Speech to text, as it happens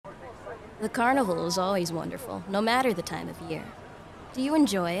The carnival is always wonderful, no matter the time of year. Do you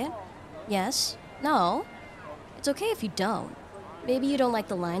enjoy it? Yes? No? It's okay if you don't. Maybe you don't like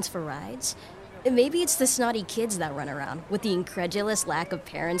the lines for rides. Maybe it's the snotty kids that run around, with the incredulous lack of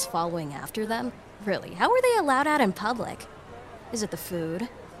parents following after them. Really, how are they allowed out in public? Is it the food?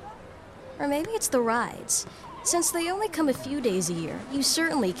 Or maybe it's the rides. Since they only come a few days a year, you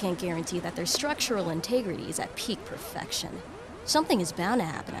certainly can't guarantee that their structural integrity is at peak perfection. Something is bound to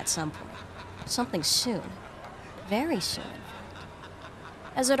happen at some point. Something soon. Very soon, in fact.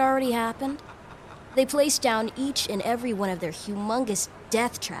 Has it already happened? They place down each and every one of their humongous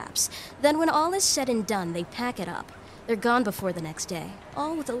death traps. Then when all is said and done, they pack it up. They're gone before the next day,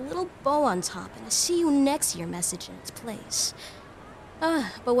 all with a little bow on top and a see you next year message in its place.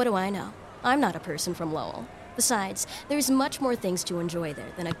 But what do I know? I'm not a person from Lowell. Besides, there's much more things to enjoy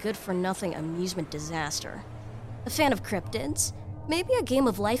there than a good-for-nothing amusement disaster. A fan of cryptids? Maybe a game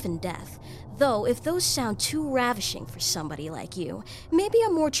of life and death. Though, if those sound too ravishing for somebody like you, maybe a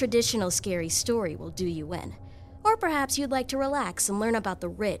more traditional scary story will do you in. Or perhaps you'd like to relax and learn about the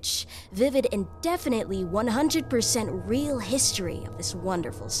rich, vivid, and definitely 100% real history of this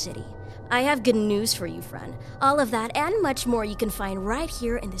wonderful city. I have good news for you, friend. All of that and much more you can find right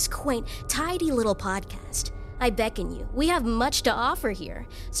here in this quaint, tidy little podcast. I beckon you, we have much to offer here.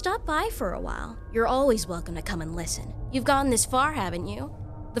 Stop by for a while. You're always welcome to come and listen. You've gotten this far, haven't you?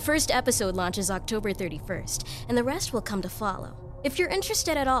 The first episode launches October 31st, and the rest will come to follow. If you're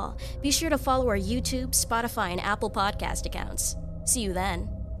interested at all, be sure to follow our YouTube, Spotify, and Apple Podcast accounts. See you then.